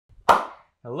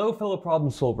Hello, fellow problem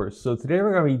solvers. So today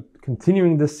we're going to be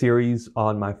continuing this series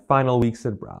on my final weeks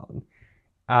at Brown.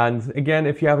 And again,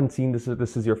 if you haven't seen this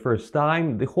is your first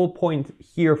time, the whole point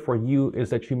here for you is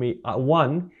that you may,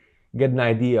 one, get an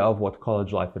idea of what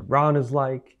college life at Brown is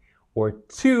like, or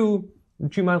two,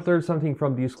 that you might learn something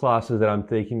from these classes that I'm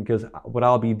taking, because what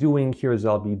I'll be doing here is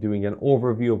I'll be doing an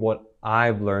overview of what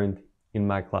I've learned in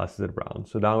my classes at Brown.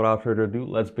 So now without further ado,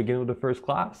 let's begin with the first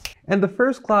class. And the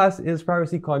first class is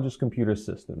Privacy Conscious Computer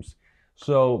Systems.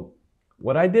 So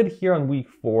what I did here on week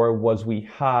 4 was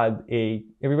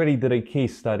everybody did a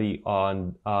case study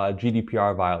on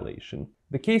GDPR violation.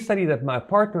 The case study that my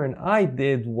partner and I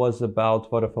did was about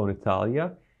Vodafone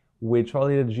Italia, which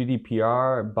violated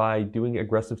GDPR by doing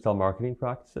aggressive telemarketing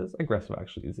practices. Aggressive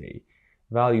actually is a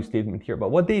value statement here,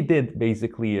 but what they did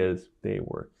basically is they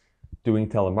were doing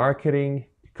telemarketing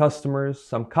to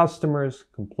some customers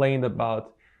complained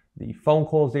about the phone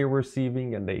calls they were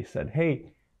receiving, and they said,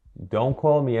 hey, don't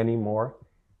call me anymore,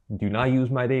 do not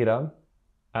use my data.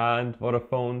 And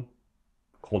Vodafone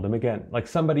called them again. Like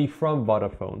somebody from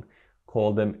Vodafone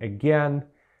called them again.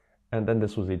 And then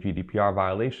this was a GDPR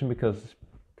violation because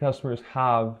customers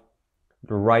have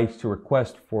the right to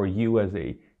request for you as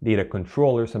a data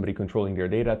controller, somebody controlling their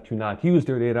data, to not use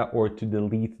their data or to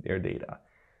delete their data.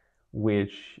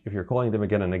 Which, if you're calling them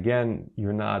again and again,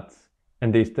 you're not,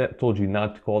 and they told you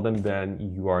not to call them, then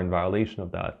you are in violation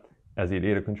of that as a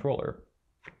data controller.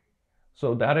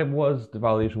 So that was the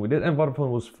violation we did, and Vodafone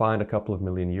was fined a couple of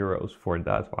million euros for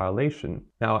that violation.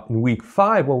 Now, in week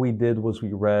 5, what we did was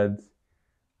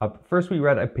first we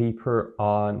read a paper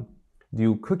on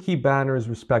do cookie banners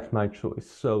respect my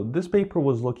choice? So this paper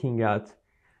was looking at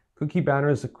cookie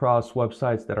banners across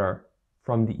websites that are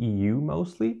from the EU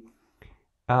mostly.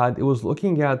 And it was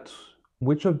looking at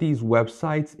which of these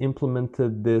websites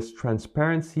implemented this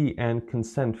transparency and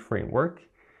consent framework,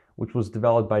 which was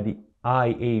developed by the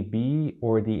IAB,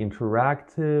 or the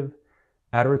Interactive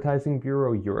Advertising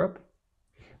Bureau Europe.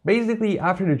 Basically,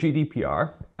 after the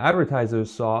GDPR,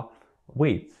 advertisers saw,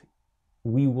 wait,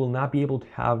 we will not be able to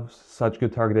have such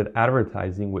good targeted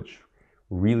advertising, which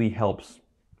really helps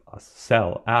us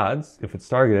sell ads. If it's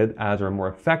targeted, ads are more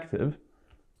effective.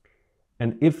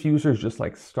 And if users just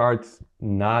start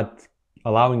not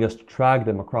allowing us to track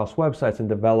them across websites and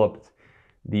developed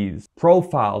these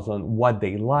profiles on what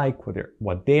they like,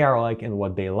 what they are like and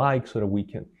what they like, so that we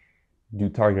can do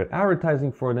targeted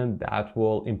advertising for them, that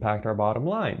will impact our bottom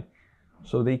line.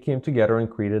 So they came together and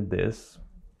created this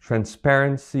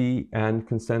transparency and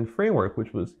consent framework,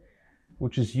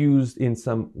 which is used in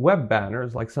some web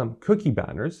banners, like some cookie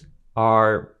banners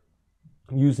are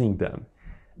using them.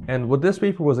 And what this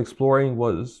paper was exploring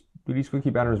was, do these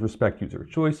cookie banners respect user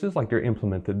choices, like they're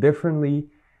implemented differently?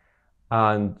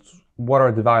 And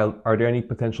are there any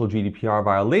potential GDPR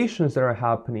violations that are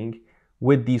happening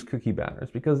with these cookie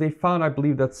banners? Because they found, I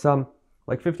believe, that 50%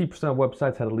 of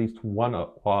websites had at least one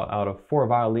out of 4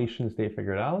 violations they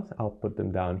figured out. I'll put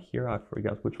them down here. I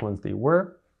forgot which ones they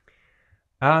were.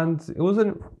 And it was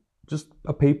just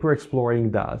a paper exploring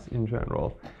that in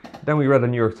general. Then we read a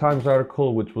New York Times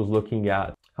article, which was looking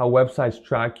at how websites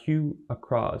track you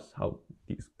across, how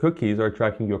these cookies are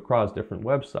tracking you across different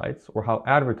websites, or how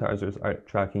advertisers are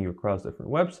tracking you across different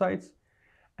websites.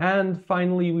 And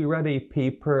finally, we read a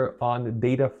paper on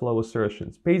data flow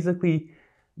assertions. Basically,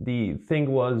 the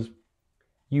thing was,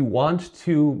 you want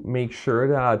to make sure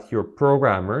that your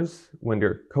programmers, when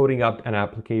they're coding up an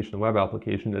application, a web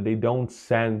application, that they don't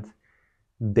send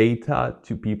data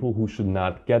to people who should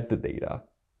not get the data.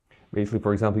 Basically,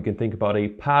 for example, you can think about a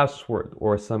password,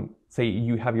 or say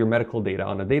you have your medical data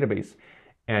on a database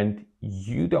and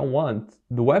the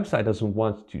website doesn't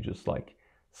want to just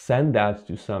send that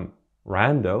to some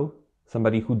rando,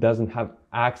 somebody who doesn't have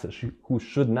access, who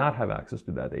should not have access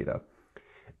to that data.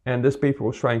 And this paper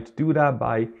was trying to do that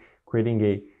by creating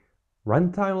a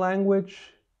runtime language,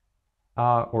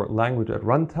 or language at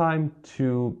runtime,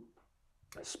 to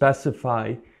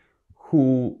specify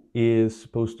who is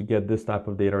supposed to get this type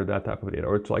of data or that type of data,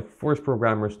 or to force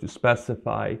programmers to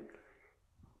specify,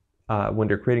 when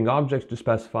they're creating objects, to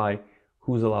specify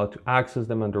who's allowed to access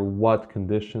them under what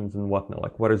conditions and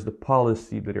whatnot. What is the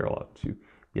policy that you're allowed to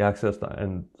be accessed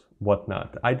and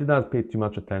whatnot. I did not pay too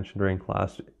much attention during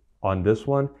class on this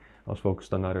one. I was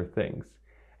focused on other things.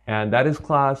 And that is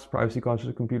class Privacy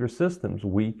Conscious Computer Systems,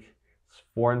 weeks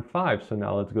 4 and 5. So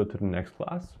now let's go to the next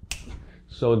class.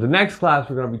 So the next class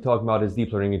we're going to be talking about is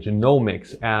deep learning and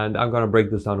genomics, and I'm going to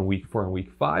break this down in week 4 and week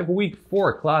 5. Week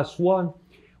 4, class 1,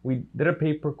 we did a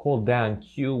paper called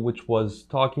DAN-Q, which was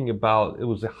talking about, it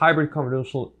was a hybrid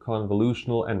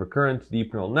convolutional and recurrent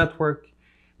deep neural network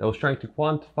that was trying to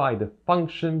quantify the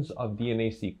functions of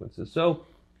DNA sequences. So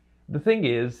the thing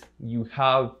is, you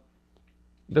have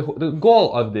the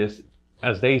goal of this,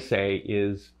 as they say,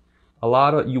 is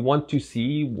you want to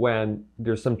see when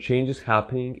there's some changes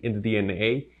happening in the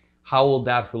DNA, how will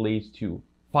that relate to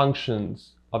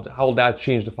functions of how will that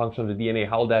change the function of the DNA?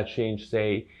 How will that change,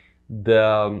 say,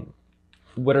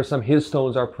 whether some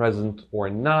histones are present or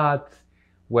not,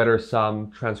 whether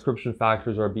some transcription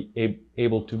factors are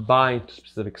able to bind to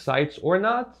specific sites or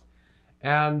not.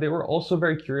 And they were also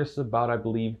very curious about, I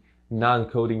believe,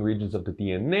 non-coding regions of the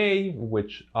DNA,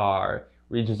 which are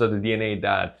regions of the DNA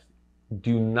that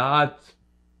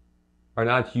are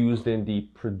not used in the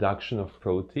production of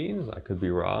proteins. I could be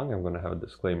wrong. I'm going to have a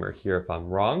disclaimer here if I'm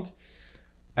wrong.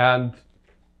 And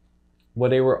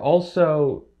what they were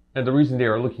also, and the reason they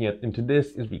are looking into this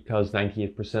is because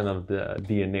 98% of the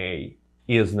DNA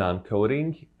is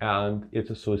non-coding, and it's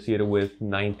associated with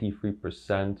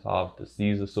 93% of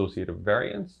disease-associated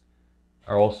variants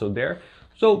are also there.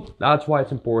 So that's why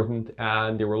it's important,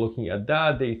 and they were looking at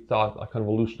that. They thought a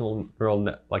convolutional neural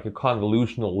net, like a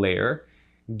convolutional layer,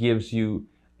 gives you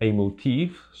a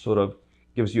motif, sort of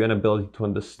gives you an ability to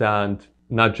understand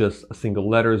not just a single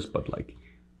letters, but like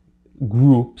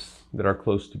groups that are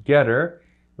close together,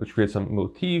 which creates a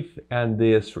motif. And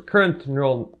this recurrent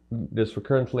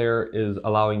layer is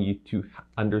allowing you to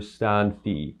understand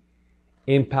the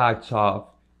impacts of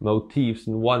motifs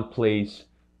in one place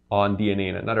on DNA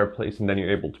in another place, and then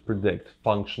you're able to predict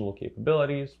functional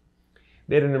capabilities.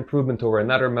 They had an improvement over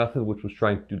another method which was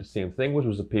trying to do the same thing, which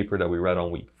was a paper that we read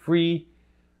on week 3,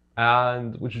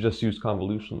 and which just used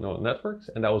convolutional neural networks,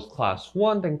 and that was class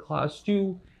 1. Then class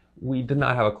 2, we did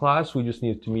not have a class, we just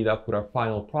needed to meet up with our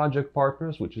final project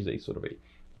partners, which is a sort of a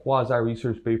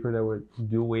quasi-research paper that we're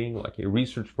doing, like a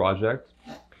research project,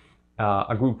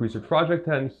 a group research project.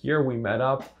 And here we met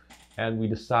up and we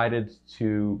decided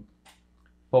to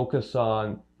focus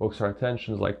our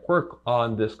attentions, like work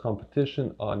on this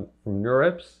competition from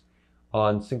NeurIPS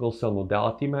on single cell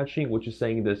modality matching, which is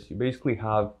saying this: you basically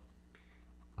have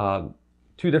 2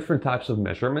 different types of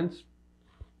measurements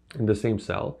in the same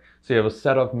cell. So you have a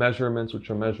set of measurements which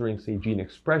are measuring, say, gene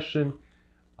expression,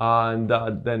 and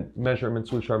then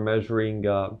measurements which are measuring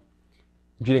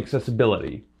gene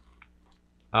accessibility.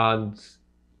 And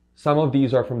some of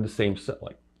these are from the same cell,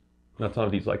 like not some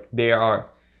of these, like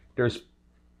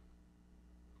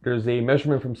there's a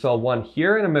measurement from cell 1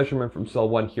 here and a measurement from cell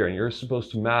 1 here, and you're supposed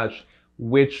to match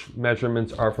which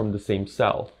measurements are from the same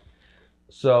cell.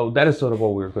 So that is sort of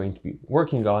what we're going to be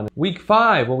working on. Week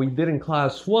 5, what we did in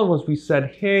class 1 was we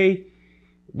said, hey,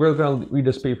 we're going to read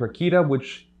this paper, Kita,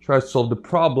 which tries to solve the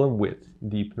problem with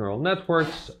deep neural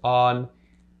networks on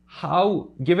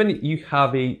how, given you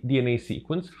have a DNA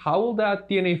sequence, how will that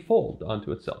DNA fold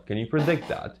onto itself? Can you predict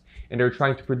that? And they're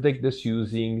trying to predict this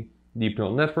using deep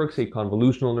neural networks, a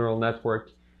convolutional neural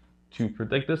network, to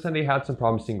predict this, and they had some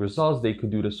promising results. They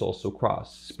could do this also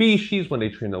across species. When they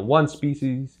trained on one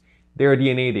species, their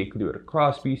DNA, they could do it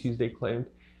across species, they claimed.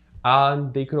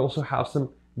 And they could also have some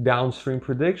downstream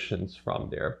predictions from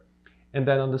there. And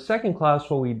then on the second class,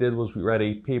 what we did was we read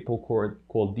a paper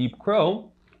called DeepChrome,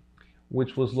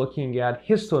 which was looking at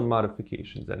histone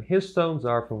modifications. And histones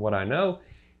are, from what I know,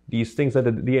 these things that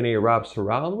the DNA wraps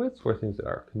around with, or things that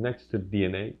are connected to the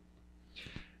DNA.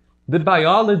 The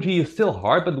biology is still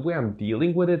hard, but the way I'm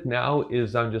dealing with it now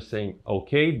is I'm just saying,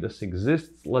 okay, this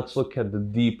exists. Let's look at the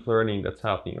deep learning that's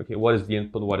happening. Okay, what is the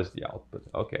input? What is the output?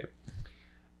 Okay.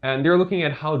 And they're looking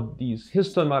at how these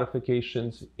histone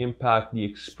modifications impact the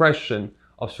expression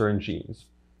of certain genes.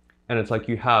 And it's like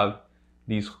you have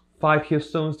these 5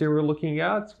 histones they were looking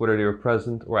at, whether they were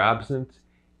present or absent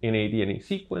in a DNA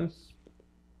sequence.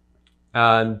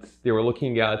 And they were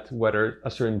looking at whether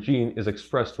a certain gene is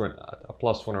expressed or not, a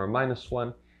 +1 or a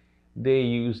 -1. They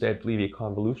used, I believe, a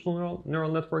convolutional neural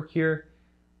network here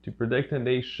to predict, and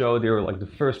they showed they were like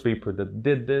the first paper that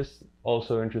did this.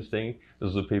 Also interesting,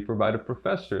 this is a paper by the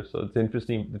professor, so it's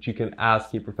interesting that you can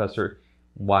ask a professor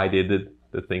why they did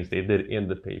the things they did in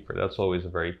the paper. That's always a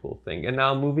very cool thing. And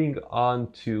now moving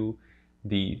on to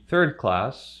the third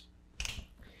class.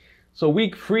 So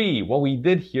week 3, what we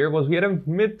did here was we had a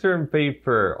midterm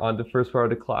paper on the first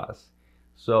part of the class.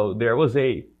 So there was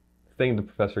a thing the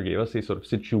professor gave us, a sort of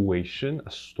situation,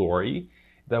 a story,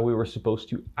 that we were supposed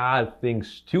to add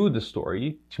things to the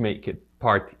story to make it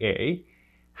part A,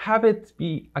 have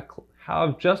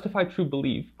justified true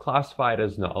belief classified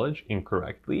as knowledge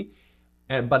incorrectly,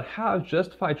 but have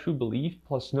justified true belief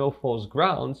plus no false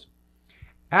grounds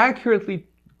accurately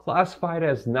classified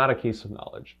as not a case of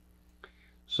knowledge.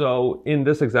 So in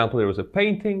this example, there was a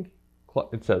painting.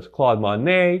 It says Claude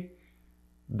Monet.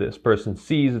 this person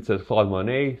sees, it says Claude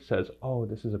Monet, says, oh,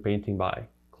 this is a painting by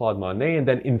Claude Monet, and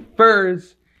then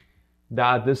infers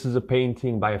that this is a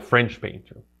painting by a French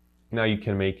painter. Now you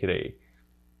can make it a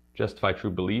justified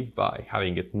true belief by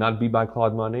having it not be by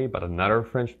Claude Monet, but another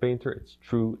French painter. It's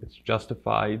true, it's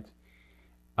justified,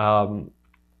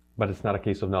 but it's not a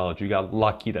case of knowledge. You got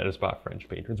lucky that it's by a French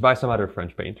painter. It's by some other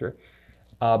French painter.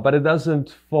 But it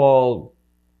doesn't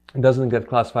get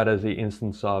classified as an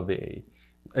instance of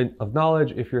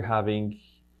knowledge if you're having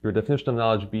your definition of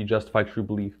knowledge be justified true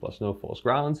belief plus no false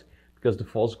grounds, because the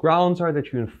false grounds are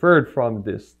that you inferred from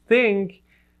this thing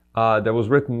that was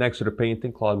written next to the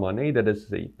painting Claude Monet that this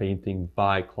is a painting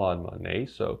by Claude Monet.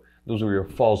 So those are your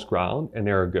false ground, and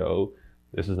ergo,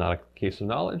 this is not a case of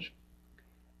knowledge.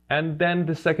 And then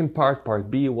the second part,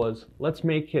 part B, was let's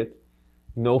make it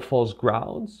no false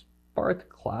grounds part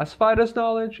classified as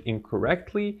knowledge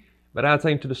incorrectly, but add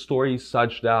something to the story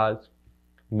such that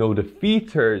no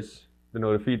defeaters,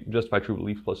 justified true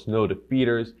belief plus no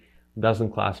defeaters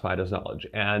doesn't classify it as knowledge.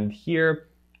 And here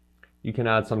you can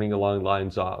add something along the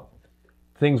lines of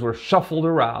things were shuffled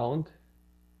around,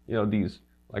 these,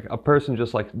 like a person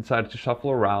just like decided to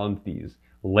shuffle around these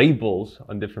labels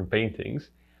on different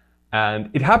paintings. And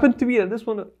it happened to be that this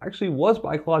one actually was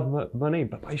by Claude Monet,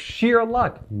 but by sheer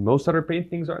luck, most other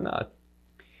paintings are not.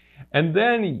 And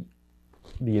then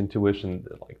the intuition,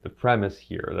 like the premise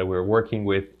here that we're working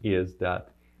with, is that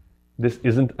this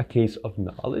isn't a case of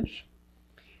knowledge,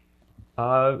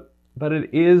 but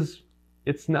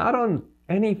it's not on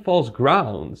any false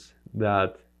grounds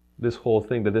that this whole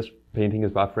thing, that this painting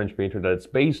is by a French painter, that it's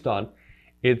based on.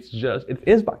 It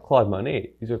is by Claude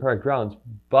Monet. These are correct grounds,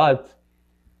 but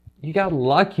you got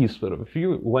lucky, sort of. If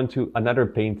you went to another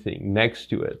painting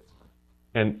next to it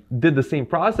and did the same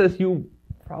process, you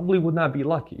probably would not be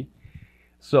lucky.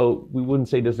 So we wouldn't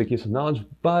say this is a case of knowledge,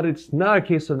 but it's not a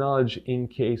case of knowledge in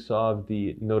case of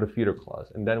the no defeater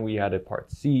clause. And then we added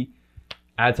part C,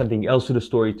 add something else to the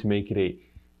story to make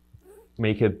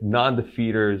it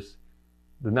non-defeaters,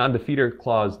 the non-defeater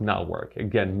clause not work.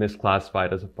 Again,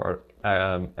 misclassified as a part,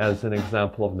 as an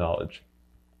example of knowledge.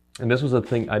 And this was a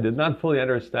thing I did not fully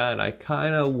understand. I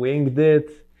kind of winged it,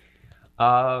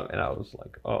 and I was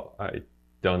like, oh, I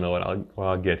don't know what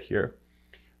I'll get here.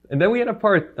 And then we had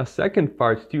a second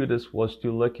part to this, was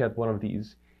to look at one of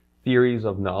these theories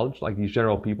of knowledge, like these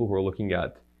general people who are looking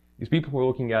at, who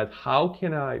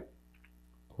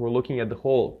are looking at the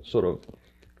whole sort of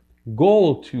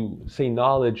goal to say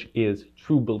knowledge is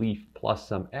true belief plus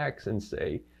some X, and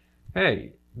say,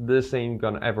 hey, this ain't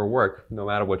gonna ever work no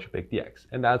matter what you pick the X.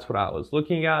 And that's what I was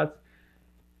looking at.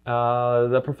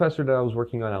 The professor that I was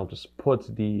working on, I'll just put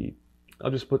in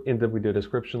the video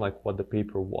description like what the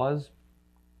paper was.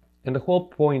 And the whole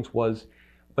point was,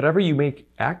 whatever you make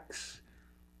X,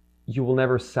 you will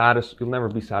never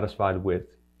be satisfied with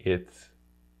it.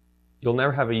 You'll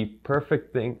never have a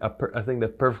perfect thing, a thing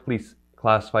that perfectly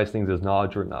classifies things as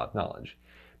knowledge or not knowledge.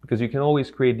 Because you can always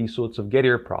create these sorts of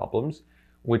Gettier problems,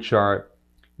 which are,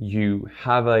 you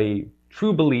have a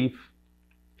true belief,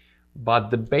 but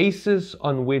the basis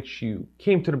on which you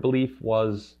came to the belief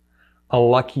was a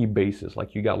lucky basis.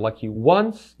 Like you got lucky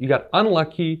once, you got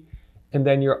unlucky, and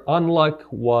then your unluck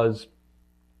was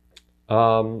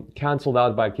canceled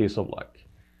out by a case of luck.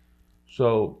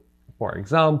 So, for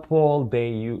example,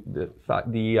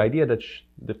 the idea that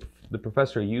the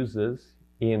professor uses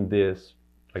in this,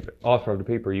 like the author of the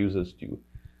paper uses to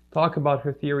talk about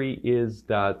her theory, is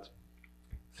that,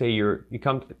 say you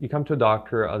come to a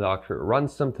doctor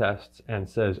runs some tests and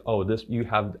says, oh, you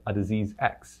have a disease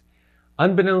X.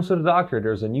 Unbeknownst to the doctor,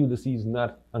 there's a new disease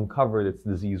not uncovered, it's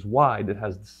disease Y, that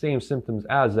has the same symptoms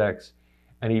as X,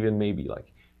 and even maybe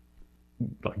like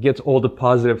gets all the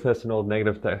positive tests and all the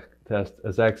negative tests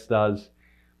as X does.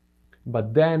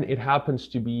 But then it happens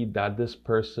to be that this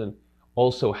person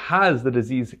also has the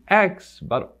disease X,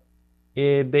 but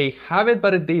they have it,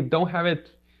 but they don't have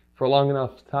it for long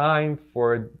enough time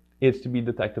for it to be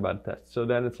detected by the test. So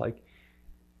then it's like,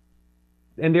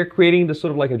 and they're creating this sort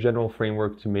of like a general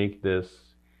framework to make this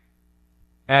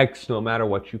X, no matter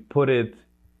what you put it,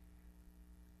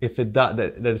 if it does,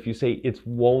 that if you say it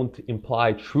won't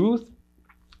imply truth,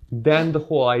 then the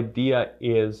whole idea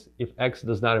is, if X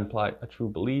does not imply a true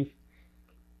belief,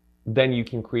 then you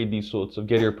can create these sorts of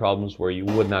Gettier problems where you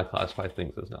would not classify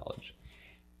things as knowledge.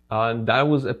 And that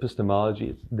was epistemology.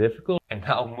 It's difficult. And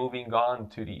now moving on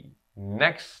to the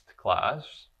next class,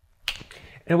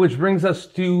 and which brings us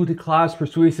to the class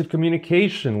Persuasive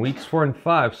Communication, weeks 4 and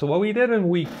 5. So what we did in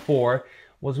week 4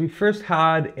 was in the first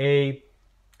class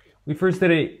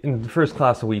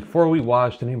of week 4, we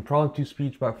watched an impromptu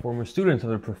speech by former students of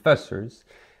the professors,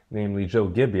 namely Joe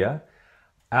Gebbia.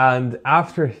 And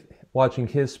after watching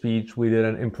his speech, we did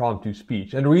an impromptu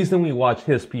speech. And the reason we watched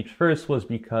his speech first was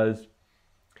because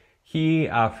he,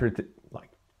 after like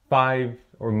 5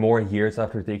 or more years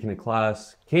after taking the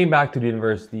class, came back to the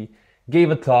university,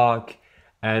 gave a talk,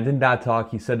 and in that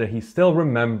talk he said that he still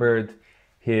remembered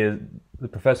the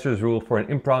professor's rule for an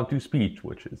impromptu speech,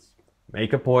 which is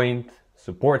make a point,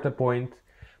 support a point,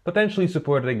 potentially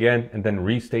support it again, and then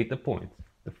restate the point.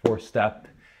 The 4-step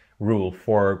rule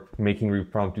for making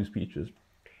impromptu speeches.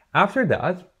 After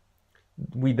that,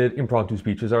 we did impromptu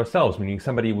speeches ourselves, meaning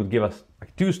somebody would give us,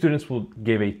 like 2 students would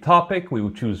give a topic, we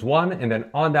would choose one, and then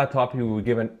on that topic we would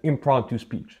give an impromptu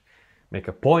speech. Make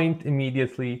a point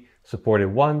immediately, support it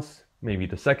once, maybe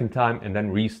the second time, and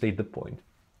then restate the point.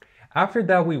 After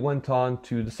that, we went on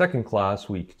to the second class,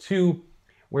 week 2,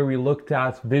 where we looked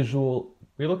at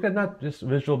not just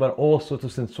visual, but all sorts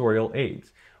of sensorial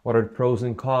aids. What are the pros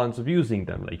and cons of using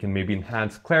them? They can maybe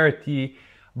enhance clarity,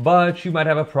 but you might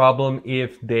have a problem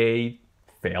if they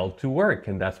fail to work,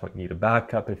 and that's why you need a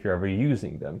backup if you're ever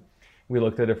using them. We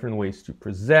looked at different ways to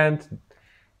present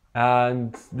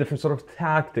and different sort of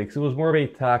tactics. It was more of a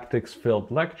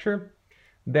tactics-filled lecture.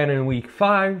 Then in week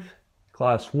 5,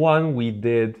 class 1, we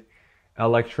did a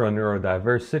lecture on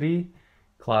neurodiversity,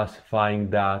 classifying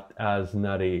that as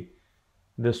not a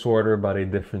disorder, but a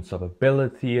difference of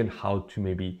ability, and how to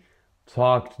maybe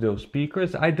talk to those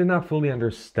speakers. I did not fully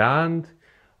understand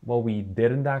what we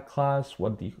did in that class.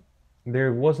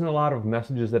 There wasn't a lot of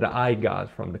messages that I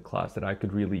got from the class that I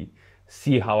could really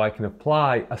see how I can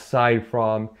apply, aside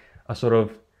from a sort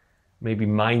of maybe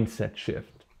mindset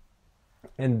shift.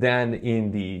 And then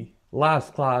in the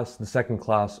last class, the second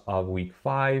class of week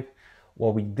 5,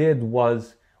 what we did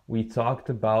was we talked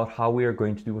about how we are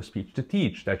going to do a speech to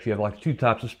teach. That you have like 2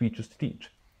 types of speeches to teach.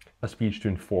 A speech to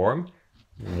inform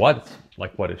what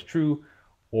is true,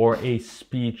 or a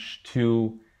speech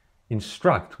to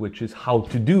instruct, which is how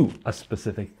to do a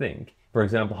specific thing. For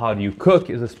example, how do you cook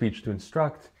is a speech to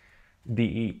instruct.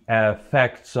 The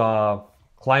effects of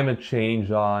climate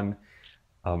change on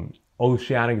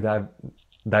oceanic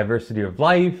diversity of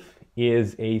life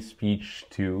is a speech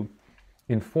to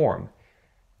inform.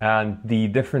 And the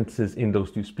differences in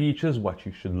those 2 speeches, what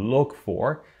you should look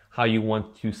for, how you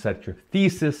want to set your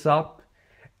thesis up.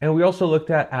 And we also looked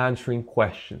at answering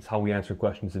questions, how we answer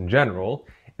questions in general.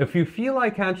 If you feel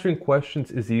like answering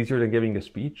questions is easier than giving a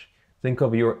speech, think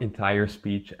of your entire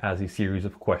speech as a series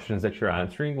of questions that you're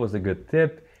answering, was a good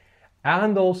tip.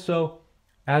 And also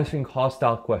answering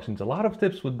hostile questions. A lot of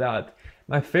tips with that.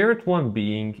 My favorite one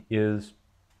being is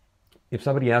if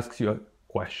somebody asks you a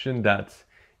question that's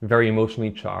very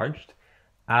emotionally charged,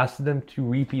 ask them to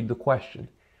repeat the question.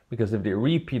 Because if they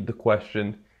repeat the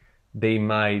question, they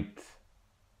might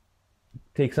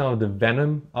take some of the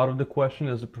venom out of the question,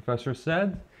 as the professor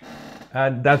said.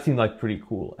 And that seemed like pretty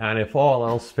cool. And if all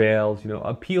else fails,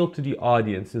 appeal to the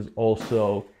audience is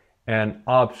also an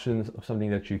option of something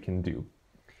that you can do.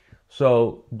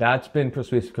 So that's been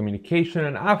persuasive communication.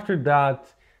 And after that,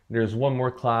 there's one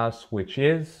more class, which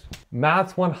is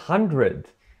Math 100,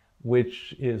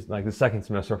 which is like the second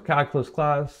semester of calculus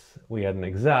class. We had an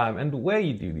exam, and the way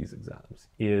you do these exams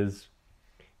is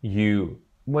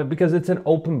because it's an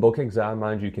open book exam,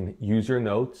 mind you can use your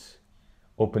notes,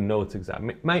 open notes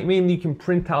exam. Mainly you can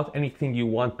print out anything you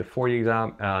want before the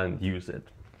exam and use it.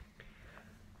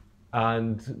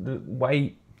 And the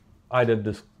way I did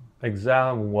this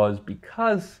exam was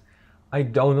because I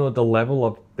don't know the level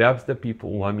of depth that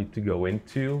people want me to go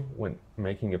into when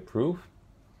making a proof,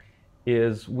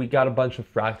 is we got a bunch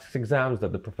of practice exams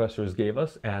that the professors gave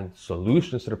us and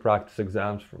solutions to the practice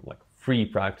exams from like free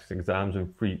practice exams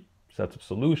and free sets of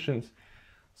solutions.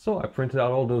 So I printed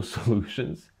out all those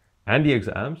solutions and the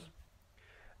exams.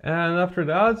 And after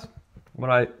that, when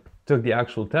I took the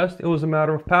actual test, it was a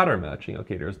matter of pattern matching.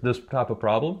 Okay, there's this type of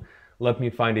problem. Let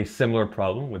me find a similar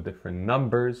problem with different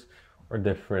numbers or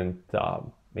different,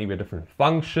 maybe a different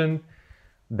function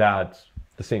that's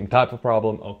the same type of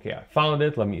problem. Okay, I found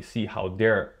it. Let me see how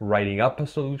they're writing up a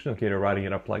solution. Okay, they're writing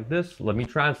it up like this. Let me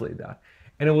translate that.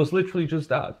 And it was literally just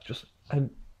that, just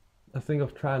a thing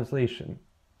of translation.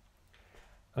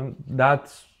 And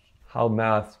that's how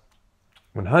Math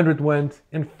 100 went.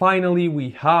 And finally,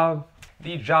 we have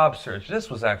the job search. This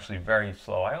was actually very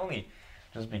slow. I only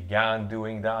just began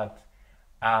doing that.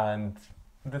 And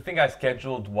the thing I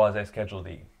scheduled was I scheduled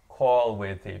a call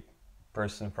with a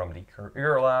person from the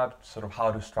career lab, sort of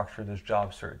how to structure this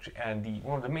job search. And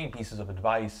one of the main pieces of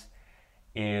advice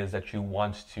is that you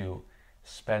want to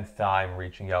spend time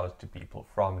reaching out to people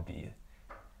from the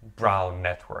Brown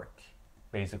network,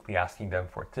 basically asking them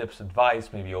for tips, advice,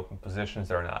 maybe open positions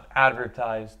that are not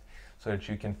advertised. so that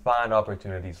you can find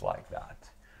opportunities like that.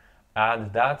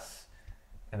 And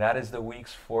that is the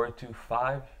weeks 4 to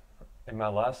 5 in my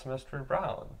last semester at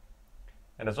Brown.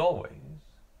 And as always,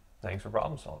 thanks for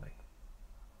problem solving.